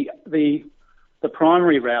connect the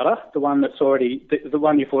primary router, the one that's already, the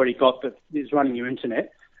one you've already got that is running your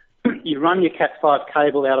internet. You run your Cat5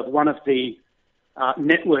 cable out of one of the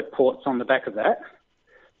network ports on the back of that.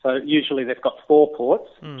 So usually they've got 4 ports.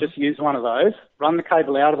 Just use one of those, run the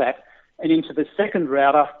cable out of that, and into the second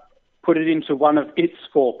router, put it into one of its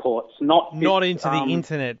 4 ports, not into the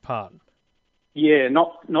internet part. Yeah,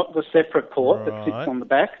 not the separate port that sits on the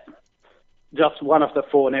back, just one of the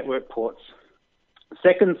 4 network ports. The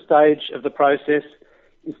second stage of the process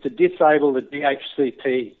is to disable the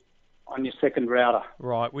DHCP on your second router.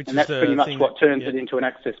 Right, and that's pretty much what turns it into an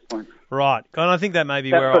access point. Right, and I think that may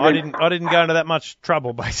be where I didn't go into that much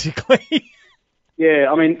trouble, basically.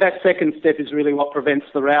 Yeah, I mean, that second step is really what prevents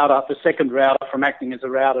the second router from acting as a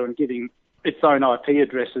router and giving its own IP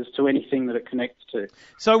addresses to anything that it connects to.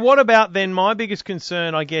 So what about then, my biggest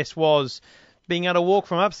concern, I guess, was being able to walk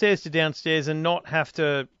from upstairs to downstairs and not have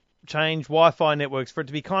to change Wi-Fi networks for it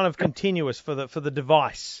to be kind of continuous for the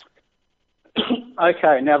device.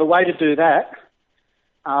 Okay, now the way to do that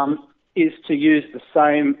is to use the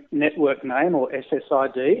same network name or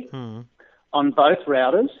SSID on both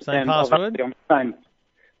routers. Same password? On the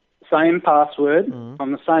same password,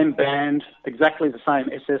 on the same band, exactly the same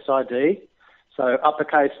SSID. So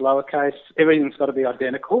uppercase, lowercase, everything's got to be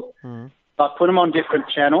identical. But put them on different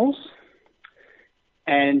channels,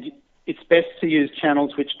 and it's best to use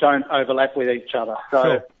channels which don't overlap with each other.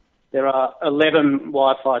 So there are 11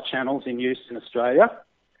 Wi-Fi channels in use in Australia,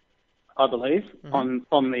 I believe, on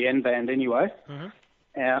the N band anyway.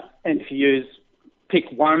 And if you pick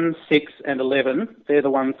 1, 6 and 11, they're the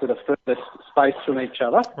ones that are furthest spaced from each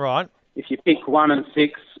other. Right. If you pick 1 and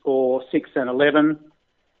 6 or 6 and 11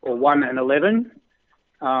 or 1 and 11,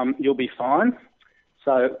 you'll be fine.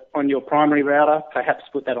 So on your primary router, perhaps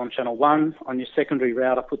put that on channel 1. On your secondary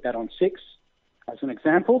router, put that on 6, as an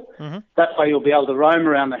example. Mm-hmm. That way you'll be able to roam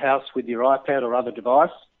around the house with your iPad or other device,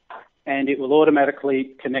 and it will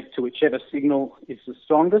automatically connect to whichever signal is the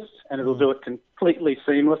strongest, and it'll do it completely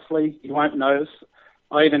seamlessly. You won't notice.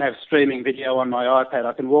 I even have streaming video on my iPad.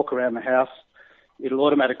 I can walk around the house. It'll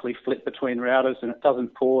automatically flip between routers, and it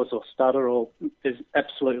doesn't pause or stutter, or there's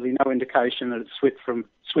absolutely no indication that it's switched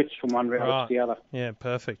from one router to the other. Yeah,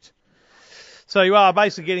 perfect. So you are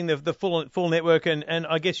basically getting the full network, and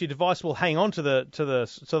I guess your device will hang on to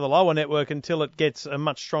the lower network until it gets a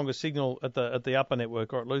much stronger signal at the upper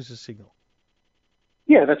network, or it loses signal.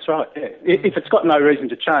 Yeah, that's right. Yeah. If it's got no reason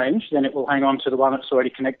to change, then it will hang on to the one it's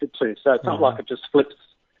already connected to. So it's not like it just flips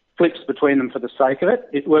between them for the sake of it.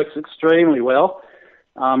 It works extremely well.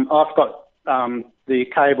 I've got the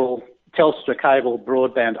Telstra cable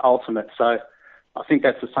broadband ultimate, so I think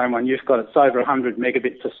that's the same one you've got. It's over 100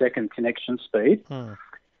 megabits a second connection speed.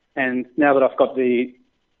 And now that I've got the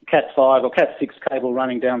Cat5 or Cat6 cable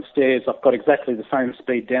running downstairs, I've got exactly the same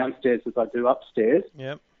speed downstairs as I do upstairs.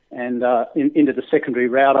 Yep. And into the secondary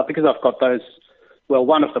router, because I've got those, well,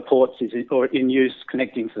 one of the ports is in use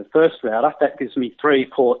connecting to the first router. That gives me 3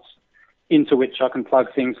 ports into which I can plug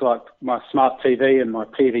things like my Smart TV and my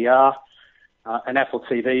PVR, an Apple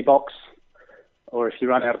TV box. Or if you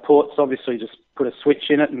run out of ports, obviously just put a switch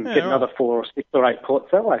in it and get another 4 or 6 or 8 ports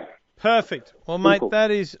that way. Perfect. Well, mate,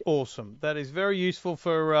 that is awesome. That is very useful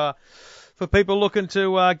for people looking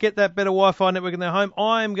to get that better Wi-Fi network in their home.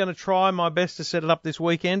 I'm going to try my best to set it up this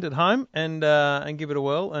weekend at home and give it a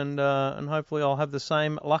whirl, and hopefully I'll have the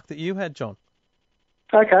same luck that you had, John.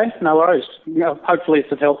 Okay, no worries. Hopefully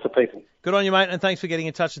it's of help to people. Good on you, mate, and thanks for getting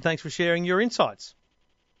in touch, and thanks for sharing your insights.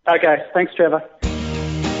 Okay, thanks, Trevor.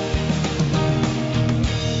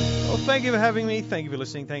 Well, thank you for having me. Thank you for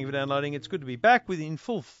listening. Thank you for downloading. It's good to be back with in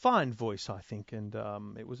full fine voice, I think. And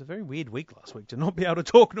it was a very weird week last week to not be able to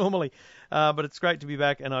talk normally. But it's great to be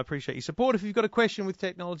back, and I appreciate your support. If you've got a question with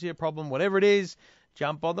technology, a problem, whatever it is,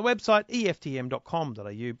 jump on the website,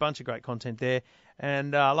 eftm.com.au. Bunch of great content there.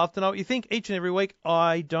 And I love to know what you think each and every week.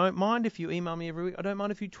 I don't mind if you email me every week. I don't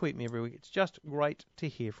mind if you tweet me every week. It's just great to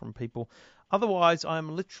hear from people. Otherwise,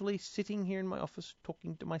 I'm literally sitting here in my office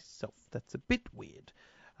talking to myself. That's a bit weird.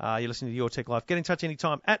 You're listening to Your Tech Life. Get in touch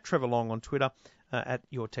anytime at Trevor Long on Twitter, at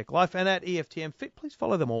Your Tech Life, and at EFTM Fit. Please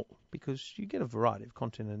follow them all because you get a variety of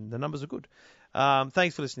content and the numbers are good.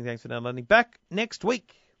 Thanks for listening. Thanks for downloading. Back next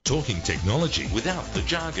week. Talking technology without the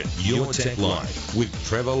jargon. Your Tech Life with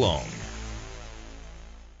Trevor Long.